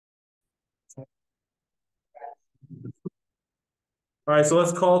All right, so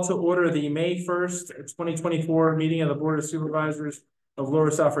let's call to order the May 1st, 2024 meeting of the Board of Supervisors of Lower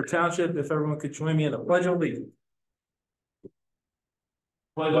Southford Township. If everyone could join me in the Pledge of Allegiance.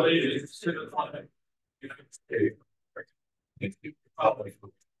 Pledge allegiance to the flag of the United States and to the republic for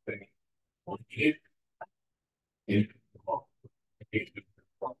which it stands, one nation.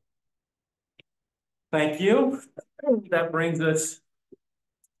 Thank you. That brings us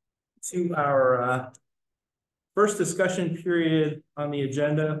to our first discussion period on the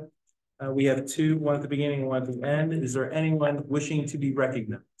agenda. We have two, one at the beginning and one at the end. Is there anyone wishing to be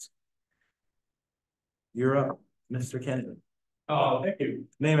recognized? You're up, Mr. Kennedy. Oh, thank you.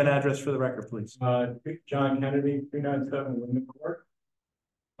 Name and address for the record, please. John Kennedy, 397 Wyndham Court.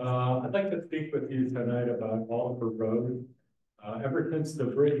 I'd like to speak with you tonight about Oliver Road. Ever since the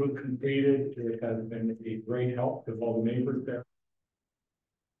bridge was completed, it has been a great help to all the neighbors there.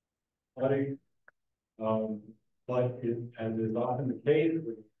 But as is often the case,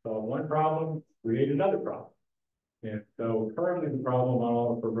 we solve one problem, create another problem. And so currently the problem on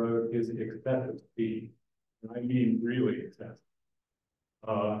Oliver Road is excessive speed. I mean really excessive.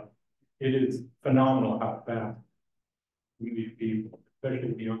 It is phenomenal how fast these people,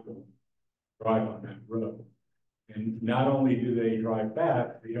 especially the young ones, drive on that road. And not only do they drive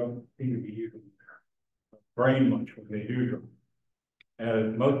fast, they don't seem to be using their brain much when they do drive.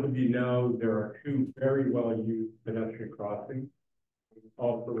 As most of you know, there are two very well-used pedestrian crossings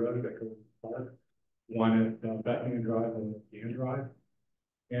off the road that go to the park. One at Beckingham Drive and Dan Drive.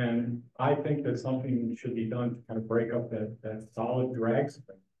 And I think that something should be done to kind of break up that solid drag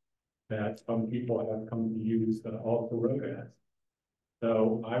strip that some people have come to use off the road as.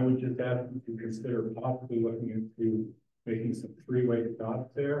 So I would just ask you to consider possibly looking into making some three-way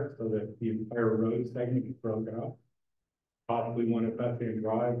stops there so that the entire road segment is broken up. Possibly one at Beckingham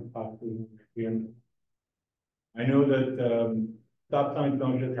Drive, possibly one at Dan. I know that stop signs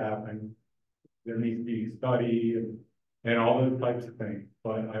don't just happen. There needs to be study and all those types of things,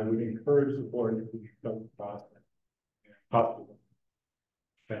 but I would encourage the board to start the process. Possible.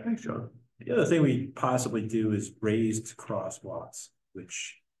 Thanks, John. The other thing we possibly do is raised crosswalks,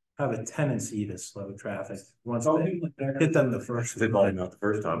 which have a tendency to slow traffic once they hit them the first time. They've only not the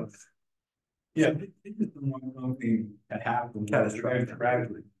first time. Yeah, this is the one something that happened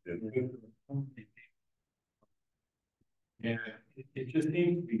gradually. And it just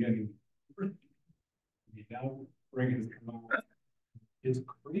seems to be getting worse. Now bringing come out is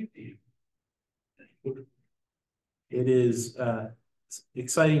crazy. It is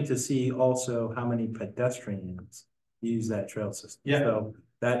exciting to see also how many pedestrians use that trail system. Yeah. So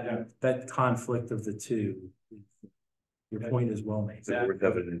that conflict of the two, your point is well made.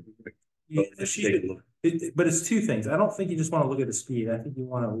 But it's two things. I don't think you just want to look at the speed. I think you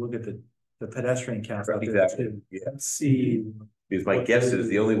want to look at the pedestrian count. Exactly. Yeah. See. Because my guess is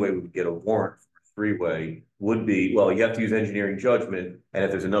the only way we would get a warrant for a three-way would be, well, you have to use engineering judgment, and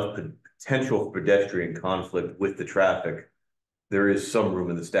if there's enough potential for pedestrian conflict with the traffic, there is some room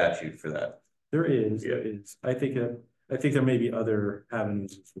in the statute for that. There is. Yeah. There is. I think there may be other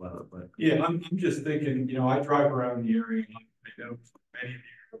avenues as well. But yeah, I'm just thinking. You know, I drive around the area. I know many of you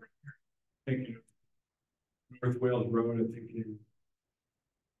are over here thinking of North Wales Road. I'm thinking,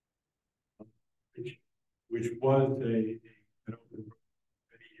 which was an open road for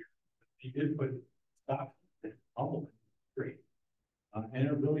many years. He did put stop and almost great, and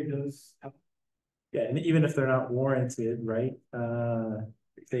it really does help. Yeah, and even if they're not warranted, right?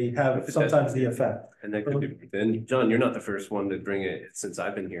 They have sometimes the effect. And that could be. And John, you're not the first one to bring it since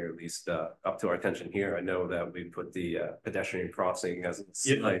I've been here, at least up to our attention here. I know that we put the pedestrian crossing as a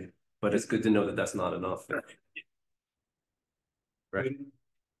slide, but it's good to know that that's not enough. Right.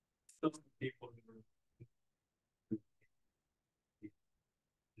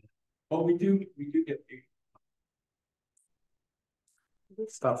 Oh, we do get.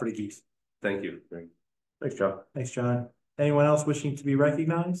 Stop for the geese. Thank you. Thanks, John. Thanks, John. Anyone else wishing to be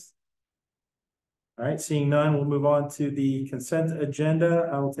recognized? All right, seeing none, we'll move on to the consent agenda.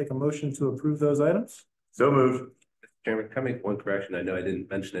 I will take a motion to approve those items. So moved. Chairman, can I make one correction? I know I didn't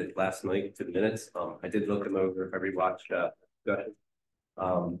mention it last night to the minutes. I did look them over if I rewatched discussion.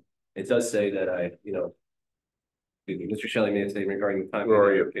 It does say that Mr. Shelley made a statement regarding the time. Where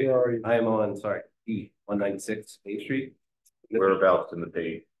are you? Okay. Where are you? I am on, sorry, E196 Main Street. Whereabouts in the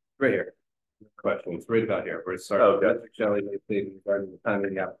page? Right here. Question. It's right about here where it started. Okay. Mr. Shelley made a statement regarding the time of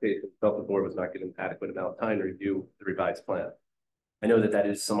the application. Felt the board was not given adequate amount of time to review the revised plan. I know that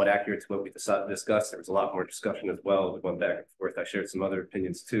is somewhat accurate to what we discussed. There was a lot more discussion as well. We went back and forth. I shared some other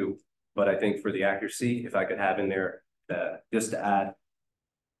opinions too, but I think for the accuracy, if I could have in there just to add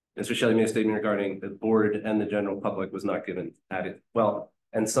Mr. Shelley made a statement regarding the board and the general public was not given added, well,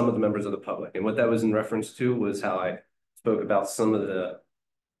 and some of the members of the public. And what that was in reference to was how I spoke about some of the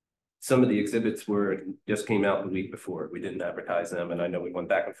exhibits just came out the week before. We didn't advertise them, and I know we went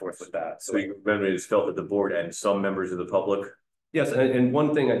back and forth with that. So your amendment is felt that the board and some members of the public. Yes, and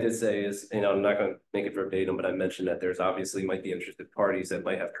one thing I did say is, I'm not going to make it verbatim, but I mentioned that there's obviously might be interested parties that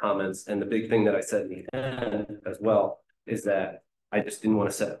might have comments. And the big thing that I said in the end as well is that I just didn't want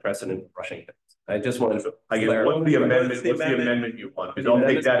to set a precedent for rushing things. I just wanted to. I guess what's the amendment? What's the amendment you want? Because I'll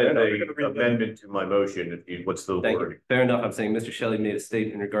take that as a amendment to my motion. What's the wording? Fair enough. I'm saying Mr. Shelley made a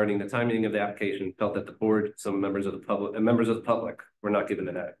statement regarding the timing of the application, felt that the board, some members of the public, and members of the public were not given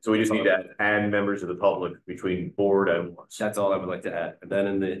an act. So we just need to add and members of the public between board and once. That's all I would like to add. And then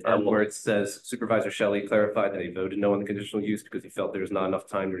in the end where it says Supervisor Shelley clarified that he voted no on the conditional use because he felt there was not enough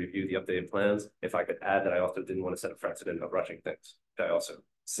time to review the updated plans. If I could add that I also didn't want to set a precedent of rushing things. I also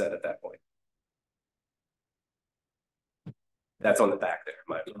said at that point. That's on the back there.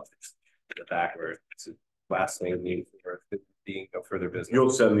 My apologies. The back where it's the last thing for being no further business.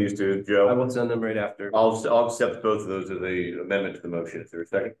 You'll send these to Joe. I will send them right after. I'll accept both of those as a amendment to the motion. Is there a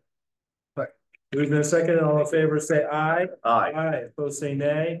second? Moving in a second, all in favor say aye. Aye. Aye. Opposed say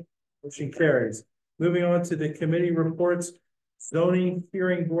nay. Motion carries. Moving on to the committee reports. Zoning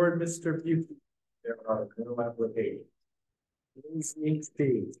Hearing Board, Mr. Buki. There are no applications.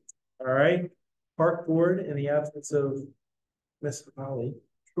 All right. Park Board, in the absence of Ms. Holly.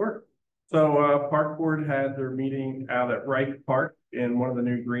 Sure. So Park Board had their meeting out at Wright Park in one of the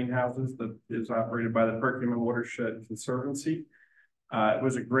new greenhouses that is operated by the Perkins Watershed Conservancy. It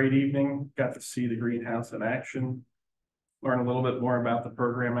was a great evening. Got to see the greenhouse in action, learn a little bit more about the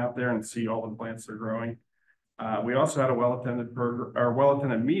program out there and see all the plants they're growing. We also had a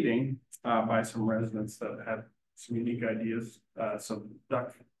well-attended meeting by some residents that had some unique ideas, some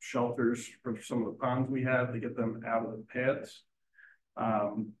duck shelters for some of the ponds we have to get them out of the pads.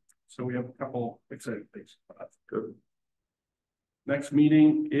 So we have a couple exciting things. Good. Next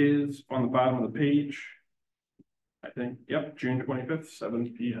meeting is on the bottom of the page. I think, yep, June 25th,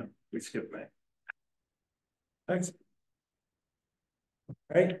 7 p.m. We skipped May. Thanks. All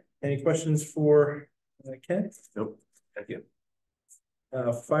right. Any questions for Ken? Nope. Thank you.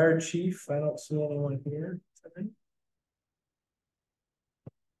 Fire chief, I don't see anyone here.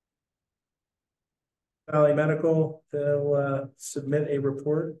 Valley Medical, they'll submit a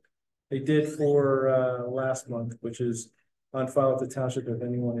report. They did for last month, which is on file at the township if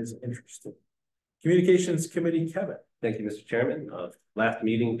anyone is interested. Communications Committee, Kevin. Thank you, Mr. Chairman. Last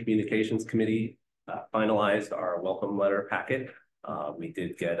meeting, Communications Committee finalized our welcome letter packet. We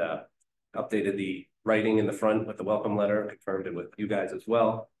did get updated the writing in the front with the welcome letter, confirmed it with you guys as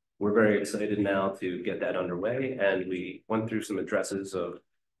well. We're very excited now to get that underway, and we went through some addresses of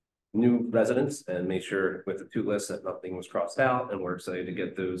new residents and made sure with the 2 lists that nothing was crossed out, and we're excited to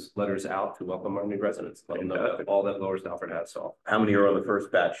get those letters out to welcome our new residents. Let them know that all that Lower Stafford has. So how many are on the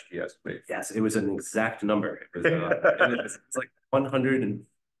first batch? Yes, please. Yes, it was an exact number. It was, it's like 100 and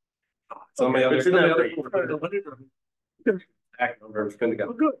it's on my other. Exact number. I'm going to go.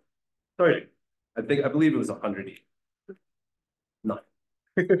 Oh, good. Sorry. I believe it was 100. None.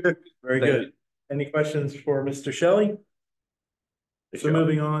 Very good. Any questions for Mr. Shelley? So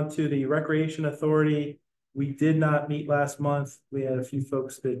moving on to the Recreation Authority, we did not meet last month. We had a few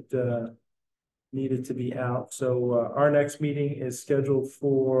folks that needed to be out. So our next meeting is scheduled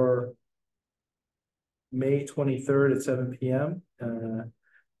for May 23rd at 7 p.m.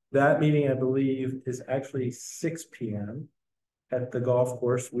 That meeting, I believe, is actually 6 p.m. at the golf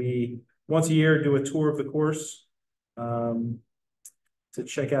course. We once a year do a tour of the course to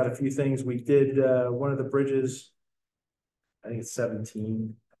check out a few things. We did one of the bridges. I think it's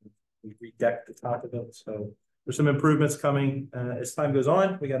 17. We redecked the top of it. So there's some improvements coming as time goes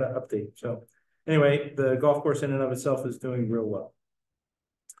on. We got to update. So anyway, the golf course in and of itself is doing real well.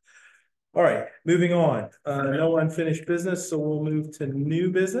 All right, moving on. No unfinished business. So we'll move to new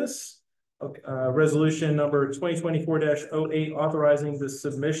business. Okay, resolution number 2024-08 authorizing the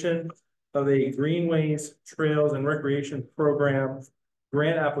submission of a Greenways, Trails, and Recreation Program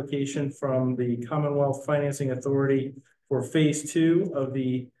grant application from the Commonwealth Financing Authority for phase 2 of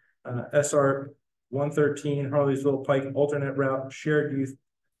the SR 113 Harleysville Pike alternate route shared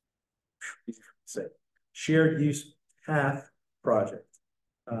use path project.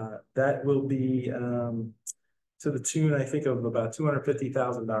 That will be to the tune, I think, of about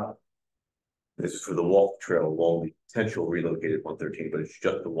 $250,000. This is for the walk trail along the potential relocated 113, but it's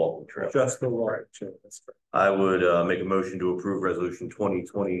just the walking trail. Just the walking trail. That's correct. I would make a motion to approve resolution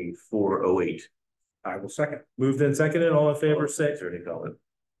 2024-08. I will second. Moved and seconded. All in favor, say. Is there any comment?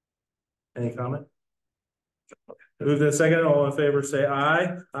 Any comment? Moved in second, all in favor, say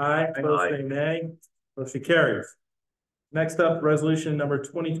aye. Aye, opposed, say nay. Motion carries. Next up, resolution number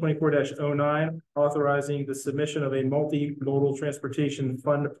 2024-09, authorizing the submission of a multimodal transportation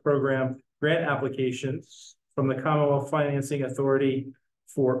fund program grant application from the Commonwealth Financing Authority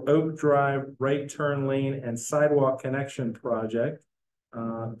for Oak Drive right turn lane and sidewalk connection project.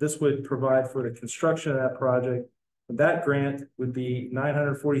 This would provide for the construction of that project. That grant would be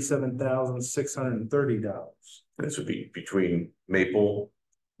 $947,630. This would be between Maple,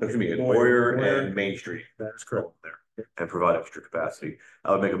 Boyer Boyer and Main Street. That's correct. There, and provide extra capacity.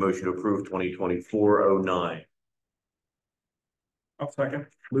 I would make a motion to approve 2024-09. I'll second.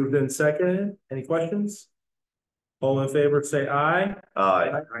 Moved in second. Any questions? All in favor, say aye.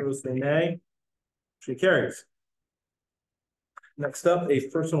 Aye. Opposed, say nay. Motion carries. Next up, a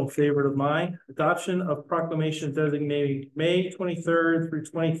personal favorite of mine, adoption of proclamation designating May 23rd through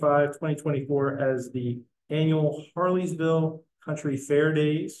 25, 2024 as the annual Harleysville Country Fair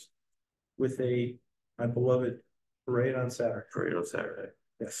Days with my beloved parade on Saturday. Parade on Saturday.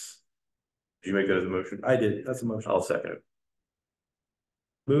 Yes, Did you make that as a motion? I did. That's a motion. I'll second it.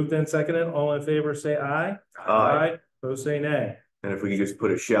 Moved and seconded. All in favor, say aye. Aye. Opposed, say nay. And if we can just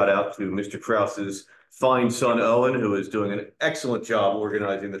put a shout out to Mr. Krause's fine son, Owen, who is doing an excellent job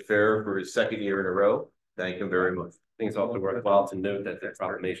organizing the fair for his second year in a row. Thank him very much. I think it's also worthwhile to note that the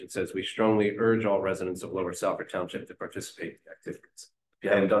proclamation says we strongly urge all residents of Lower Salford Township to participate in the activities. If you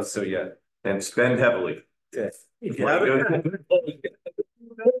haven't done so yet. And spend heavily. Yes. Here,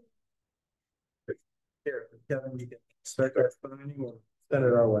 Kevin, you can start that signing or send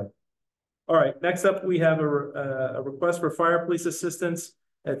it our way. All right, next up, we have a request for fire police assistance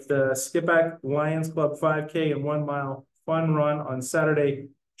at the Skipback Lions Club 5K and 1 mile fun run on Saturday,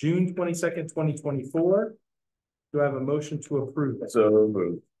 June 22nd, 2024. Do I have a motion to approve that? So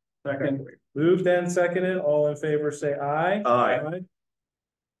moved. Second. Moved and seconded. All in favor, say aye. Aye.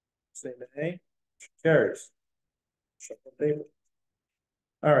 Say nay. Carries.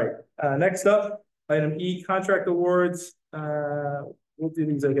 All right, next up, item E, contract awards. We'll do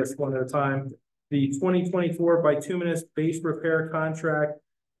these, I guess, one at a time. The 2024 bituminous base repair contract,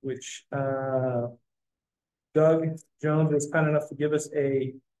 which Doug Jones was kind enough to give us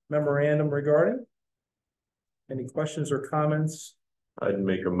a memorandum regarding. Any questions or comments? I'd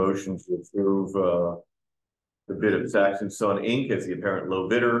make a motion to approve the bid of Saxon Son Inc. as the apparent low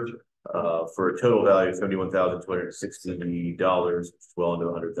bidder for a total value of $71,260, well into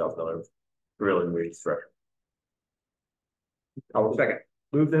 $100,000 prevailing wage threshold. I will second.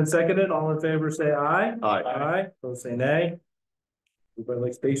 Moved and seconded. All in favor, say aye. Aye. Aye. Those say nay. Everybody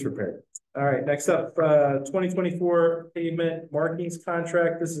likes base repair. All right, next up, 2024 pavement markings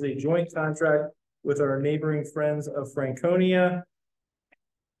contract. This is a joint contract with our neighboring friends of Franconia.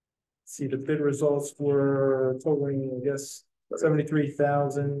 See, the bid results were totaling, I guess,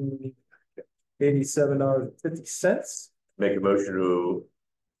 $73,087.50. Make a motion to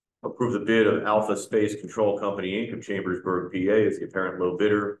approve the bid of Alpha Space Control Company Inc. of Chambersburg, PA as the apparent low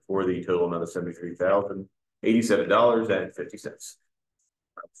bidder for the total amount of $73,087.50.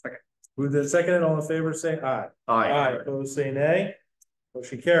 Second. Moved and seconded. All in favor, say aye. Aye. Opposed, say nay.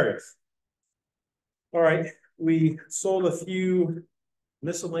 Motion carries. All right, we sold a few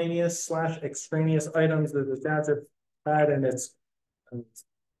miscellaneous / extraneous items that the township had in its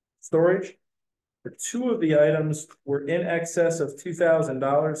storage. The two of the items were in excess of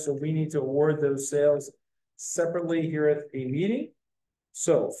 $2,000, so we need to award those sales separately here at a meeting.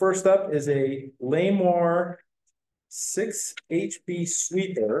 So first up is a Lamar 6 HB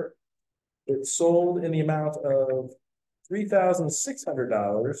sweeper. It's sold in the amount of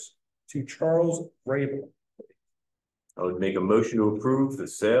 $3,600 to Charles Rabel. I would make a motion to approve the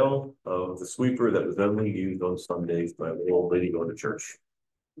sale of the sweeper that was only used on Sundays by the old lady going to church.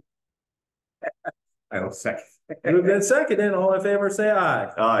 I will second. Moved and seconded. All in favor, say aye.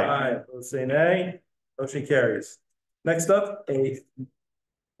 Aye. Opposed, say nay. Motion carries. Next up, a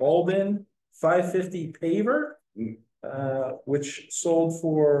Alden 550 paver, which sold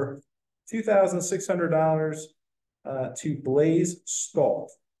for $2,600 to Blaze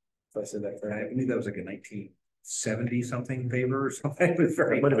Stalt. If I said that correctly. I believe that was like a 1970 something favor or something. It was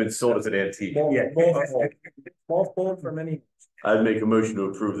very It might have been sold as an antique. Multiple for many. I'd make a motion to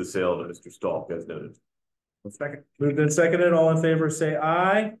approve the sale to Mr. Stalk as noted. Second. Moved and seconded. All in favor, say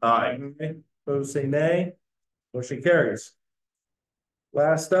aye. Aye. Opposed, say nay. Motion carries.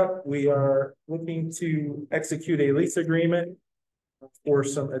 Last up, we are looking to execute a lease agreement for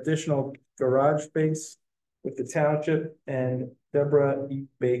some additional garage space with the township and Deborah E.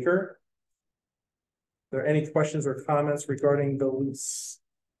 Baker. Are there any questions or comments regarding the lease?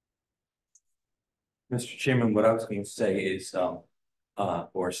 Mr. Chairman, what I was going to say is,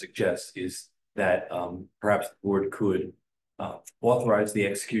 or suggest is that, perhaps the board could authorize the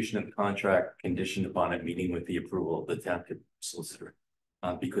execution of the contract conditioned upon a meeting with the approval of the township solicitor.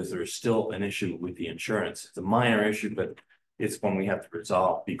 Because there is still an issue with the insurance. It's a minor issue, but it's one we have to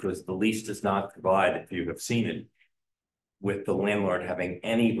resolve because the lease does not provide, if you have seen it, with the landlord having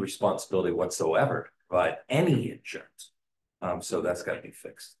any responsibility whatsoever to provide any insurance. So that's got to be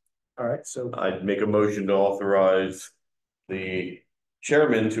fixed. All right, so I'd make a motion to authorize the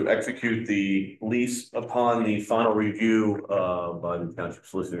chairman to execute the lease upon the final review by the township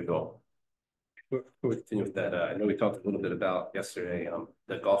solicitor's office. We'll continue with that. I know we talked a little bit about yesterday,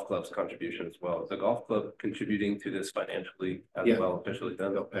 the golf club's contribution as well. Is the golf club contributing to this financially as well officially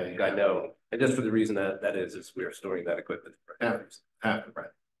done? I know. And just for the reason that is we are storing that equipment. Right.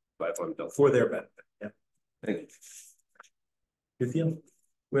 for their benefit. Yeah. Thank you. Good deal.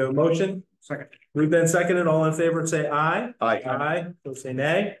 We have a motion. Second. Moved and seconded. All in favor, say aye. Aye. Aye. Those say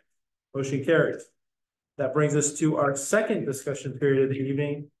nay. Motion carries. That brings us to our second discussion period of the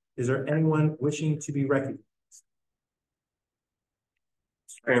evening. Is there anyone wishing to be recognized?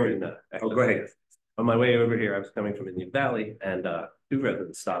 Chairman, Oh, go ahead. on my way over here, I was coming from Indian Valley and two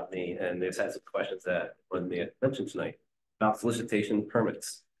residents stopped me and they just had some questions that wanted me to mention tonight about solicitation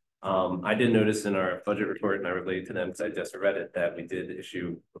permits. I did notice in our budget report, and I relayed to them because I just read it, that we did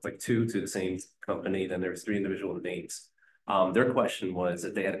issue like 2 to the same company. Then there was 3 individual names. Their question was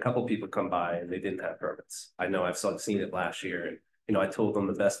that they had a couple people come by and they didn't have permits. I know I've seen it last year, and I told them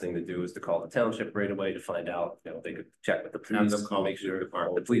the best thing to do is to call the township right away to find out. They could check with the police, make sure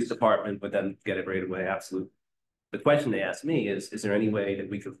the police department would then get it right away. Absolutely. The question they asked me is there any way that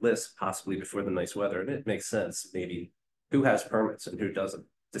we could list possibly before the nice weather? And it makes sense, maybe who has permits and who doesn't,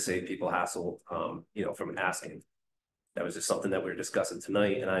 to save people hassle, from asking. That was just something that we were discussing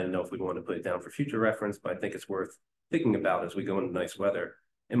tonight, and I didn't know if we want to put it down for future reference, but I think it's worth thinking about as we go into nice weather.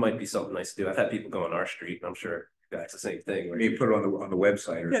 It might be something nice to do. I've had people go on our street, and I'm sure that's the same thing. Maybe put it on the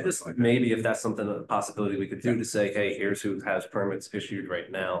website or Just something like maybe if that's something, a possibility we could do to say, hey, here's who has permits issued right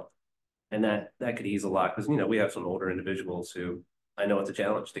now. And that could ease a lot, because we have some older individuals who, I know it's a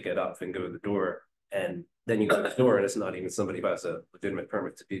challenge to get up and go to the door, and then you go to the door and it's not even somebody who has a legitimate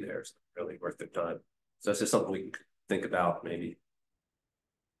permit to be there. It's really worth their time. So it's just something we can think about, maybe.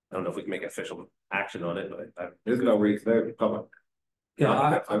 I don't know if we can make official action on it, but There's no reason there, public.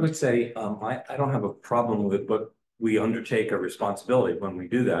 Yeah, I would say, I don't have a problem with it, but we undertake a responsibility when we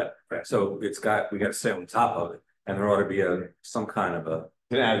do that. So we got to stay on top of it, and there ought to be some kind of a.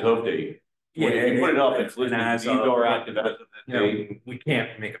 An as-of date. Yeah, When you put it up, it's listed, as these of, are active as of the date. we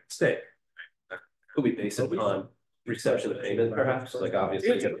can't make a mistake. could we base it on reception of payment, perhaps? Like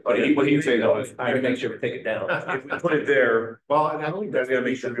obviously. What do you say though? I would make sure we take it down. If we put it there, Well, and I don't think that's gonna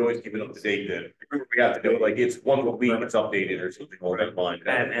make sure we always keep it up to date then. We have to do it, like it's once a week, it's updated or something along that line.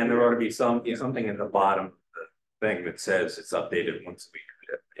 And there ought to be something in the bottom of the thing that says it's updated once a week.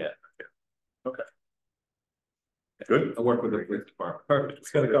 Yeah. Good. I work with the police department. Perfect.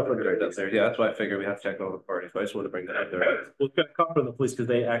 It's gonna come from That's there. Yeah, that's why I figured we have to check all the parties. But I just want to bring that up there. Well, it's gonna come from the police because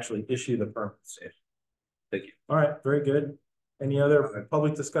they actually issue the permits. Thank you. All right, very good. Any other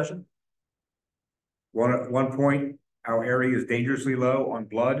public discussion? One point, our area is dangerously low on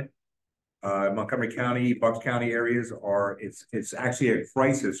blood. Montgomery County, Bucks County areas it's actually a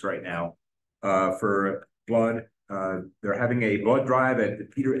crisis right now for blood. They're having a blood drive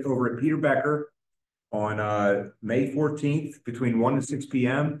over at Peter Becker on May 14th between 1 and 6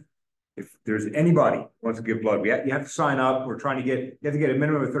 p.m. If there's anybody who wants to give blood, you have to sign up. We're trying to you have to get a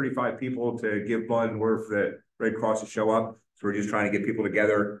minimum of 35 people to give blood in order for the Red Cross to show up. So we're just trying to get people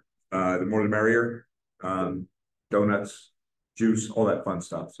together. The more the merrier. Donuts, juice, all that fun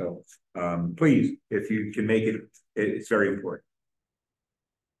stuff. So please, if you can make it, it's very important.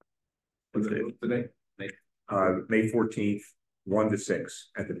 What's today? May 14th, 1 to 6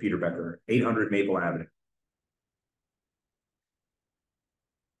 at the Peter Becker, 800 Maple Avenue.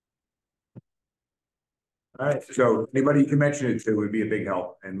 All right, So anybody you can mention it to would be a big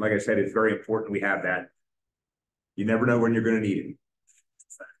help. And like I said, it's very important we have that. You never know when you're going to need it.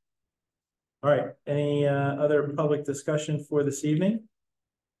 all right. Any other public discussion for this evening?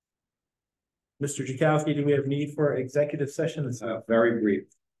 Mr. Jakowski, do we have need for executive session? It's Very brief.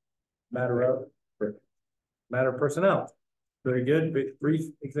 matter of personnel. Very good, brief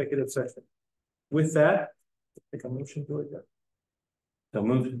executive session. With that, take a motion to adjourn. So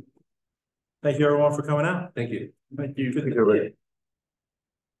moved. Thank you everyone for coming out. Thank you. Thank you. Good to see you.